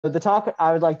The talk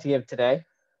I would like to give today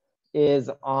is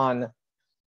on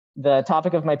the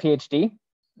topic of my PhD,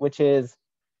 which is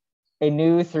a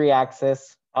new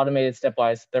 3-axis automated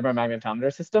stepwise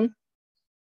thermomagnetometer system,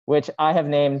 which I have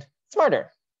named SMARTr.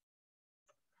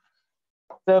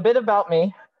 So a bit about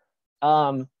me.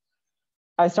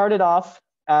 I started off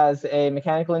as a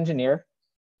mechanical engineer,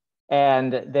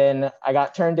 and then I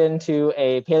got turned into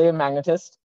a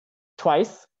paleomagnetist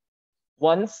twice.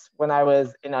 Once when I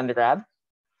was in undergrad,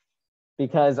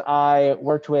 because I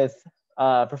worked with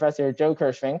Professor Joe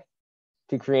Kirschvink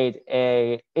to create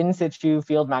a in situ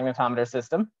field magnetometer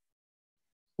system,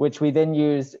 which we then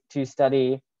used to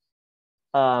study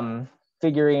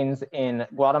figurines in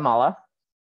Guatemala,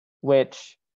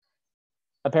 which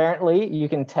apparently you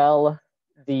can tell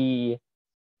the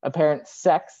apparent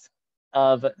sex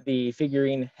of the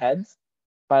figurine heads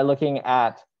by looking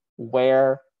at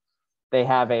where they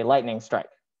have a lightning strike.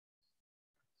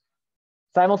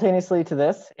 Simultaneously to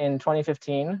this, in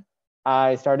 2015,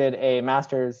 I started a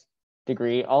master's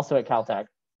degree also at Caltech,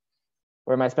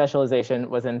 where my specialization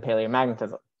was in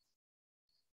paleomagnetism.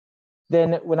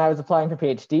 Then when I was applying for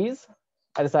PhDs,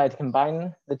 I decided to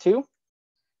combine the two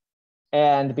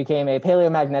and became a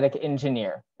paleomagnetic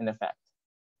engineer, in effect.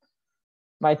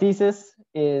 My thesis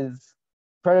is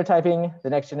prototyping the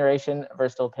next generation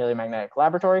versatile paleomagnetic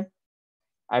laboratory.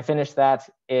 I finished that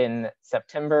in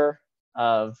September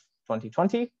of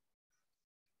 2020.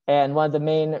 And one of the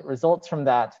main results from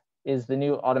that is the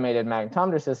new automated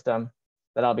magnetometer system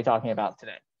that I'll be talking about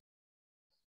today.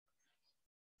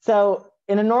 So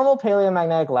in a normal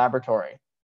paleomagnetic laboratory,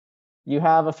 you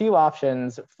have a few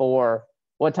options for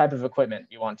what type of equipment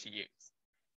you want to use.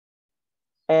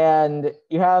 And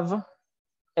you have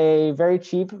a very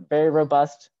cheap, very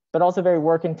robust, but also very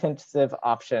work-intensive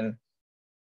option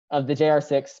of the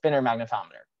JR6 spinner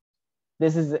magnetometer.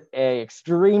 This is an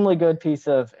extremely good piece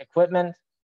of equipment.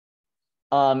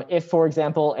 If, for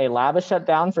example, a lab is shut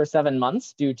down for 7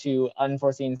 months due to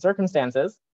unforeseen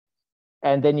circumstances,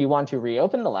 and then you want to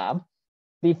reopen the lab,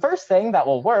 the first thing that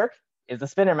will work is the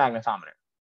spinner magnetometer.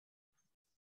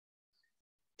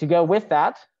 To go with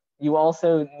that, you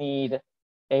also need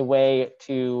a way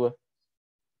to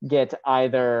get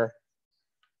either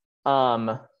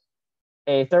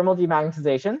a thermal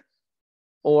demagnetization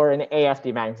or an AF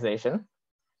demagnetization.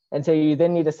 And so you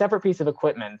then need a separate piece of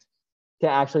equipment to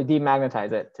actually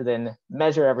demagnetize it to then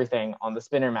measure everything on the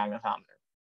spinner magnetometer.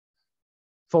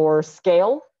 For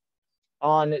scale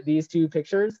on these two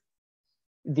pictures,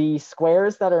 the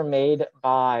squares that are made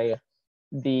by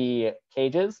the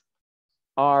cages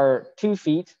are 2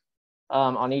 feet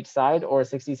on each side, or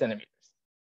 60 centimeters.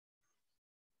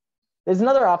 There's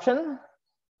another option.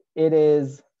 It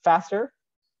is faster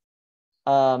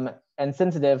and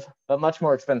sensitive, but much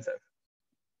more expensive.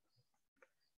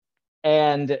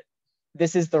 And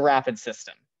this is the rapid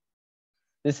system.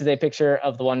 This is a picture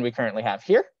of the one we currently have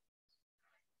here.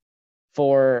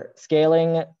 For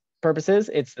scaling purposes,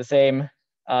 it's the same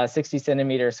 60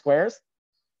 centimeter squares.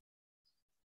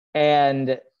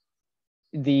 And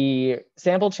the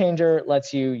sample changer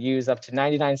lets you use up to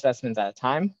 99 specimens at a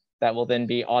time that will then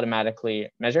be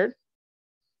automatically measured,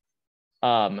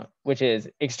 which is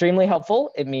extremely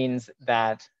helpful. It means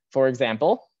that, for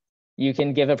example, you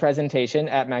can give a presentation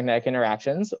at Magnetic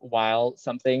Interactions while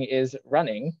something is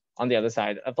running on the other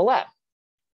side of the lab.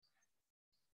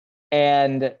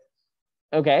 And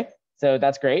okay, so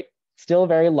that's great. Still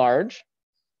very large.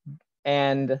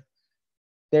 And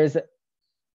there's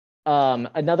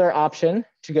another option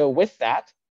to go with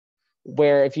that,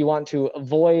 where if you want to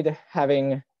avoid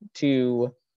having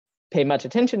to pay much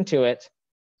attention to it,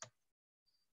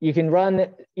 you can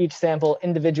run each sample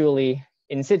individually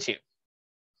in situ.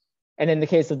 And in the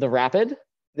case of the rapid,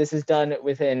 this is done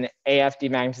with an AF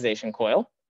demagnetization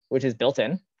coil, which is built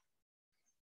in.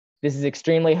 This is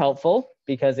extremely helpful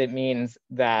because it means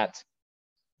that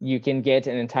you can get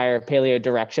an entire paleo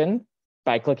direction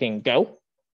by clicking go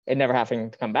and never having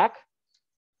to come back.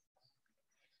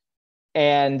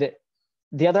 And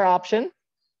the other option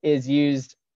is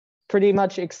used pretty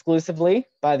much exclusively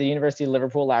by the University of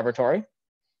Liverpool laboratory,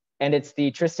 and it's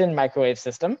the Tristan microwave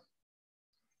system.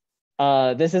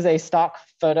 This is a stock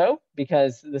photo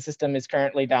because the system is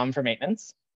currently down for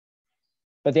maintenance.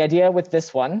 But the idea with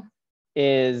this one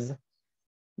is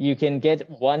you can get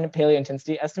one paleo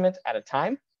intensity estimate at a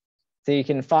time. So you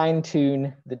can fine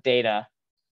tune the data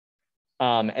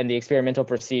and the experimental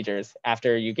procedures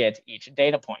after you get each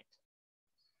data point.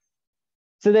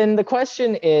 So then the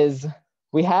question is,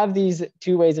 we have these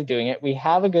two ways of doing it. We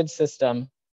have a good system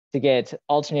to get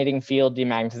alternating field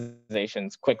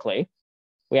demagnetizations quickly.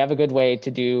 We have a good way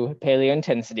to do paleo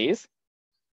intensities.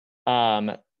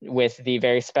 with the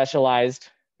very specialized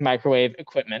microwave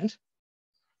equipment.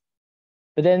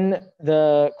 But then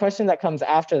the question that comes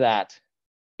after that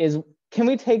is, can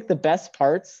we take the best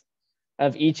parts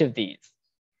of each of these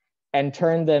and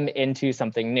turn them into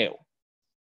something new?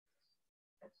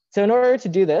 So in order to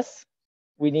do this,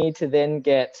 we need to then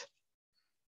get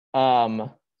a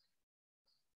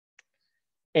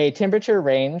temperature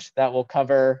range that will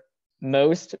cover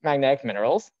most magnetic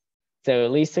minerals. So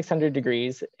at least 600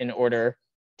 degrees in order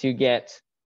to get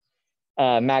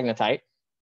magnetite,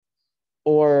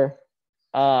 or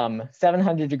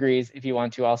 700 degrees if you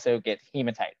want to also get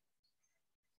hematite.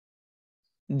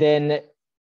 Then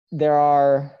there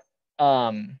are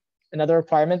another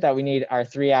requirement that we need our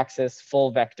 3-axis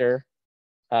full vector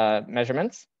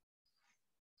measurements.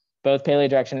 Both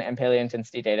paleodirection and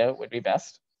paleointensity data would be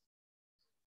best.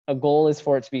 A goal is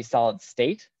for it to be solid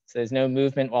state, so there's no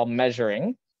movement while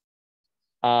measuring.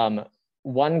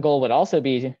 One goal would also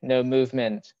be no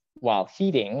movement while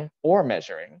heating or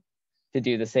measuring, to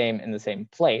do the same in the same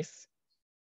place.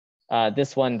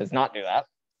 This one does not do that.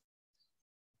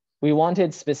 We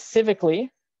wanted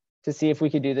specifically to see if we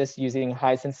could do this using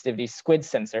high sensitivity SQUID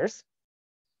sensors.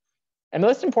 And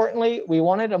most importantly, we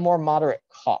wanted a more moderate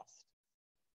cost.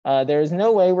 There is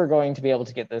no way we're going to be able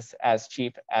to get this as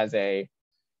cheap as a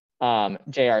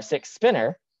JR6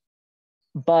 spinner,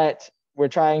 but we're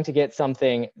trying to get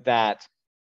something that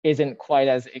isn't quite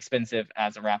as expensive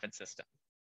as a rapid system.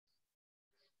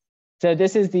 So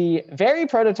this is the very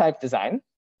prototype design.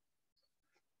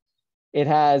 It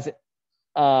has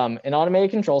an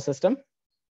automated control system.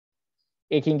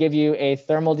 It can give you a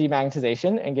thermal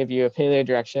demagnetization and give you a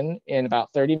paleodirection in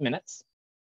about 30 minutes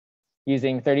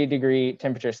using 30-degree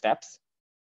temperature steps.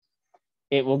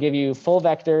 It will give you full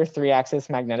vector 3-axis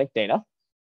magnetic data.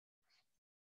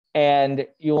 And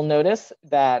you will notice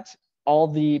that all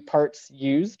the parts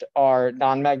used are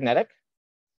non-magnetic,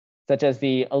 such as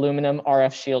the aluminum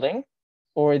RF shielding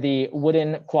or the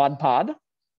wooden quad pod.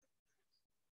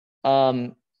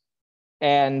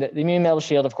 And the immune metal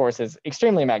shield, of course, is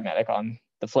extremely magnetic on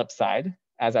the flip side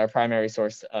as our primary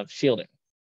source of shielding.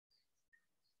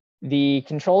 The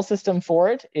control system for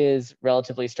it is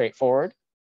relatively straightforward.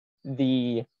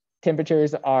 The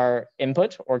temperatures are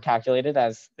input or calculated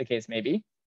as the case may be.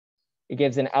 It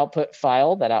gives an output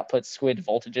file that outputs SQUID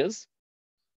voltages.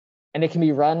 And it can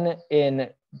be run in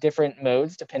different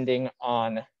modes depending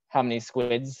on how many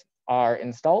SQUIDs are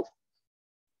installed.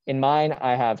 In mine,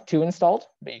 I have 2 installed,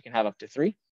 but you can have up to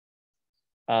 3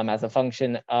 as a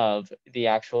function of the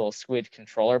actual SQUID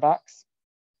controller box.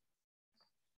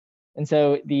 And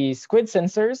so the SQUID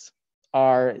sensors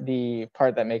are the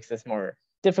part that makes this more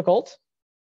difficult.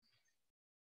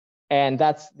 And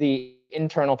that's the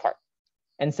internal part.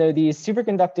 And so these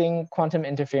superconducting quantum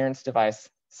interference device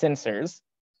sensors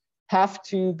have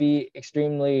to be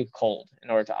extremely cold in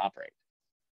order to operate.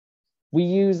 We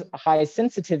use high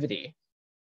sensitivity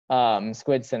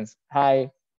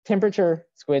high temperature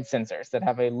SQUID sensors that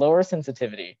have a lower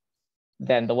sensitivity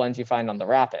than the ones you find on the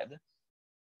Rapid.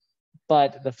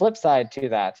 But the flip side to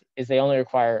that is they only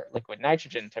require liquid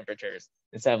nitrogen temperatures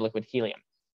instead of liquid helium.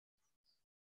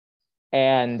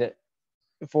 And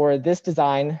for this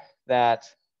design that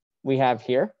we have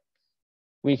here,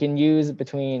 we can use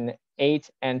between 8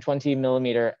 and 20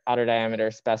 millimeter outer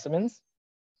diameter specimens.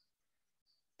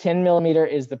 10 millimeter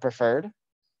is the preferred,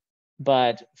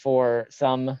 but for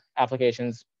some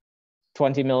applications,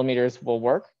 20 millimeters will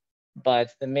work.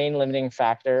 But the main limiting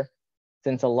factor,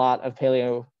 since a lot of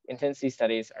paleo intensity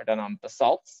studies are done on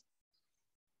basalts,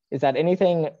 is that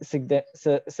anything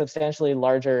substantially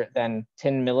larger than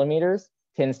 10 millimeters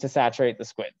tends to saturate the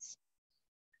SQUIDs.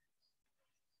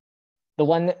 The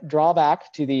one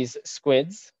drawback to these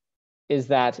SQUIDs is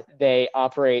that they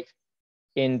operate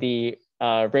in the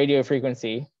radio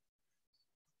frequency,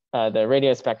 the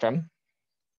radio spectrum.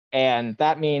 And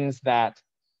that means that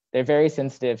they're very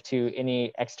sensitive to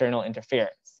any external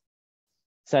interference,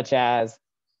 such as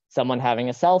someone having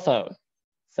a cell phone,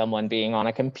 someone being on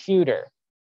a computer,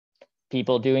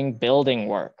 people doing building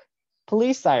work,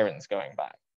 police sirens going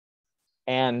by.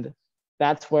 And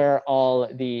that's where all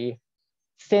the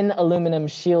thin aluminum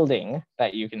shielding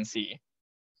that you can see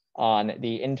on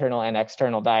the internal and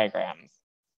external diagrams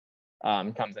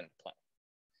comes into play.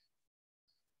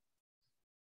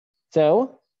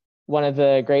 So one of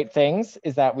the great things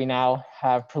is that we now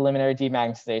have preliminary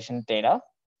demagnetization data.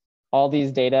 All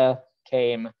these data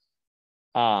came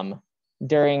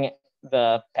during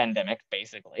the pandemic,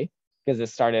 basically, because it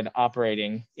started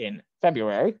operating in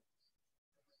February.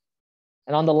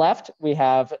 And on the left, we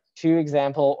have 2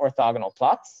 example orthogonal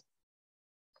plots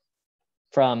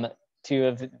from 2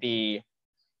 of the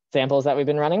samples that we've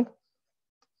been running.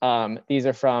 These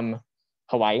are from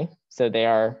Hawaii, so they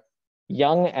are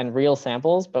young and real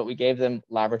samples, but we gave them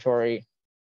laboratory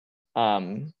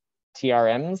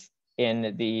TRMs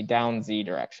in the down Z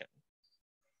direction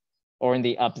or in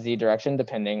the up Z direction,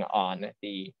 depending on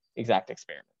the exact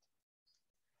experiment.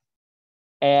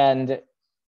 And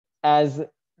as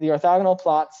the orthogonal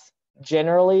plots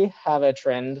generally have a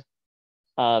trend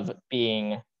of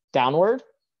being downward,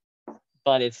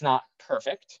 but it's not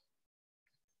perfect.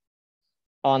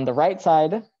 On the right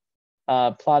side,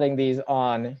 plotting these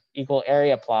on equal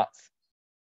area plots,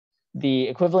 the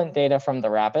equivalent data from the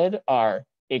rapid are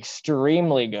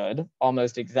extremely good,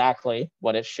 almost exactly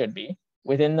what it should be,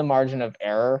 within the margin of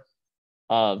error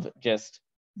of just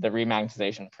the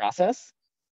remagnetization process.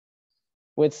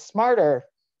 With SMARTr,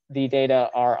 the data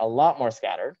are a lot more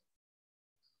scattered,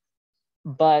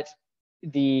 but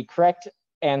the correct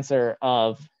answer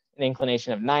of an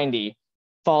inclination of 90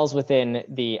 falls within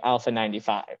the alpha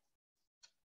 95.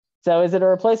 So is it a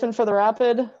replacement for the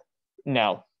rapid?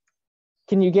 No.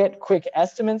 Can you get quick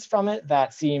estimates from it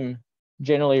that seem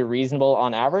generally reasonable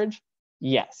on average?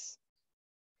 Yes.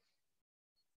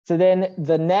 So then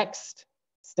the next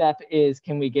step is,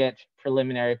 can we get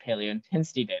preliminary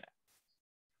paleointensity data?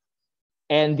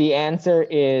 And the answer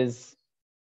is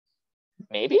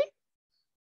maybe.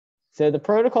 So the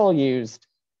protocol used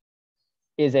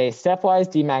is a stepwise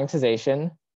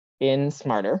demagnetization in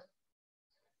SMARTr,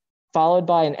 followed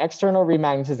by an external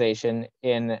remagnetization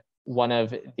in one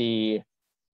of the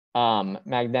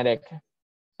magnetic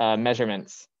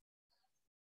measurements,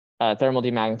 thermal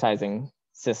demagnetizing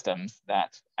systems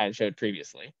that I showed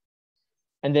previously,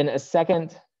 and then a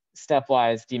second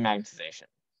stepwise demagnetization.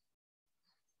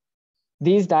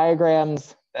 These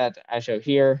diagrams that I show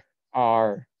here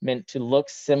are meant to look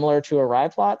similar to Array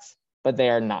plots, but they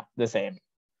are not the same.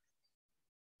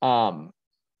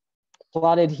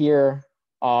 Plotted here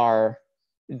are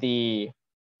the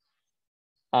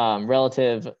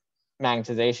relative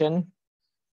magnetization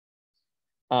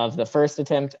of the first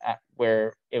attempt at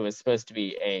where it was supposed to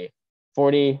be a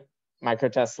 40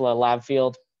 microtesla lab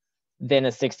field, then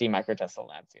a 60 microtesla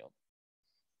lab field.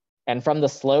 And from the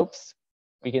slopes,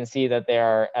 we can see that there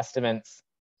are estimates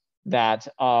that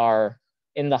are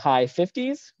in the high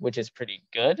 50s, which is pretty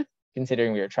good,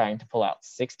 considering we were trying to pull out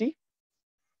 60.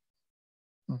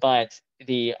 But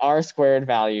the R squared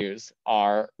values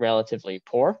are relatively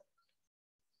poor.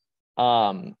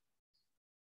 And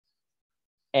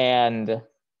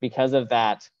because of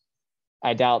that,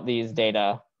 I doubt these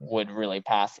data would really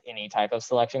pass any type of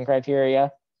selection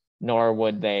criteria, nor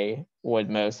would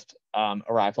most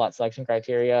Array plot selection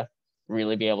criteria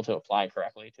really be able to apply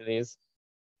correctly to these.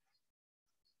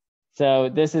 So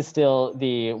this is still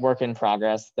the work in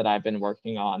progress that I've been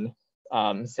working on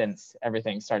since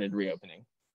everything started reopening.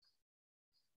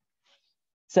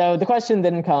 So the question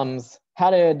then comes,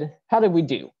 how did we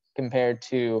do compared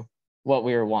to what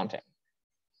we were wanting?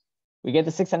 We get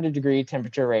the 600-degree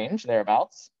temperature range,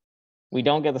 thereabouts. We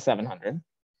don't get the 700.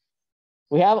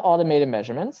 We have automated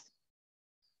measurements.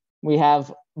 We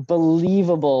have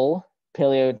believable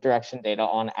paleo direction data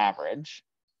on average.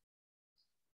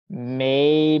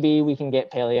 Maybe we can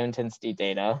get paleo intensity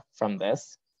data from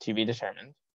this, to be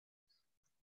determined.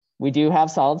 We do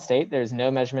have solid state. There's no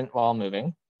measurement while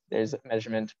moving. There's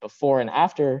measurement before and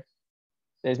after.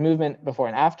 There's movement before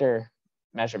and after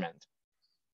measurement,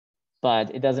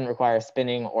 but it doesn't require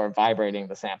spinning or vibrating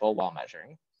the sample while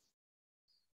measuring.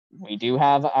 We do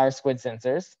have our SQUID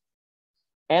sensors,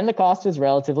 and the cost is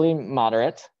relatively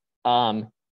moderate,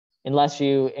 unless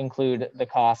you include the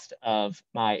cost of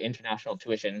my international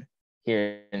tuition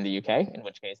here in the UK, in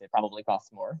which case it probably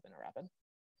costs more than a rapid.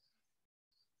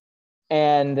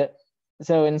 And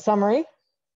so in summary,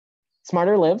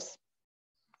 SMARTr lives.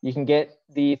 You can get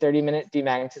the 30-minute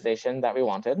demagnetization that we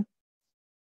wanted.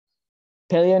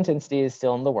 Paleo intensity is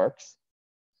still in the works.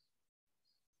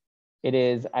 It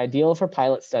is ideal for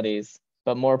pilot studies,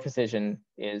 but more precision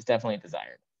is definitely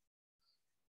desired.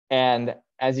 And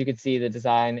as you can see, the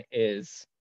design is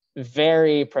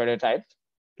very prototyped,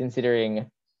 considering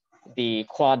the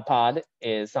quad pod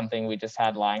is something we just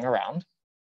had lying around.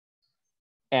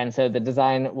 And so the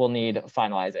design will need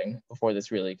finalizing before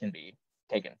this really can be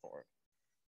taken forward.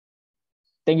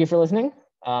 Thank you for listening.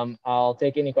 I'll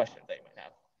take any questions that you might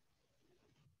have.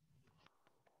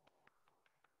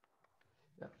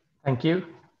 Thank you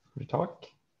for the talk.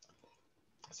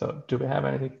 So do we have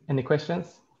any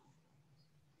questions?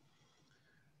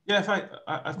 Yeah, if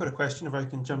I've got a question, if I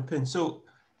can jump in. So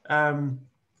I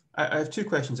have two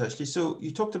questions actually. So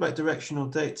you talked about directional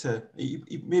data.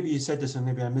 Maybe you said this and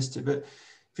maybe I missed it, but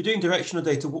you're doing directional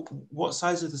data, what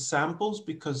size are the samples?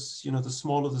 Because, you know, the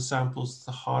smaller the samples,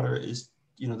 the harder it is,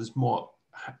 you know, there's more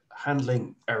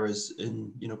handling errors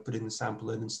in, you know, putting the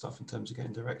sample in and stuff in terms of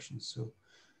getting directions. So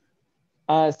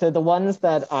the ones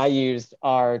that I used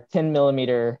are 10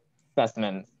 millimeter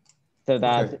specimens, so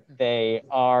that they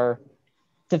are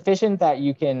sufficient that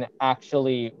you can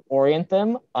actually orient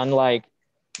them, unlike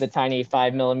the tiny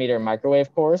 5 millimeter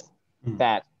microwave cores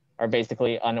that are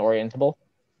basically unorientable.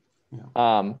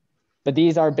 Yeah. But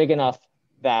these are big enough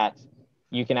that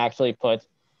you can actually put,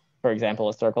 for example,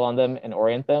 a circle on them and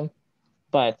orient them.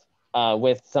 But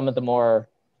with some of the more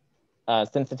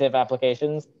sensitive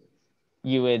applications,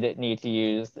 you would need to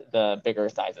use the bigger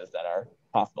sizes that are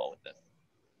possible with this.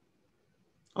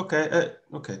 Okay.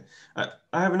 Okay. I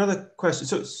have another question.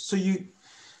 So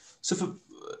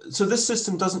this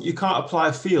system doesn't, you can't apply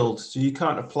a field, so you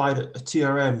can't apply a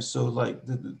TRM. So like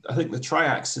I think the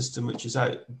triax system, which is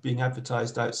being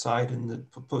advertised outside, and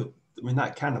I mean,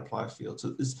 that can apply a field.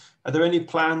 So are there any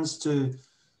plans to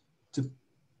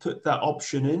put that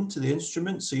option into the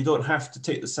instrument, so you don't have to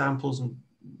take the samples and,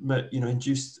 you know,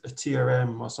 induce a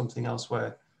TRM or something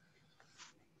elsewhere?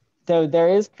 So there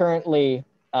is currently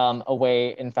a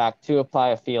way, in fact, to apply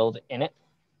a field in it.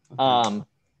 Okay.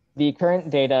 The current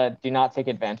data do not take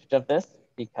advantage of this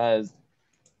because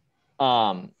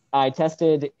I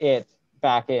tested it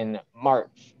back in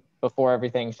March before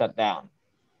everything shut down.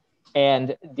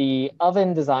 And the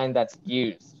oven design that's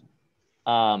used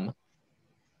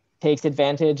takes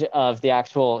advantage of the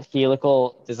actual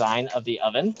helical design of the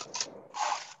oven.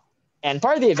 And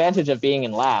part of the advantage of being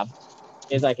in lab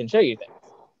is I can show you things.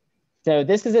 So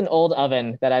this is an old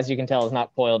oven that, as you can tell, is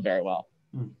not coiled very well.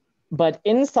 But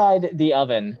inside the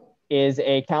oven is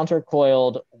a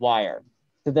countercoiled wire.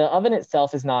 So the oven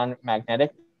itself is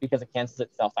non-magnetic because it cancels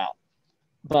itself out.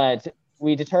 But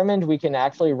we determined we can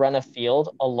actually run a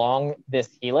field along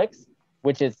this helix,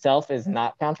 which itself is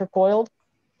not countercoiled,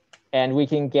 and we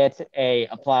can get a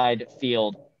applied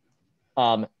field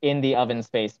in the oven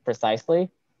space precisely,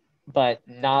 but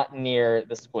not near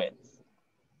the squids.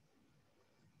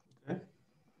 Okay.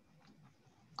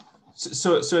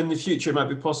 So in the future, it might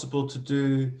be possible to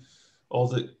do all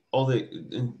the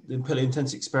impelling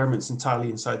intense experiments entirely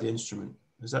inside the instrument.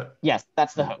 Is that? Yes,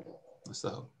 that's the hope. That's the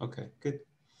hope. Okay, good.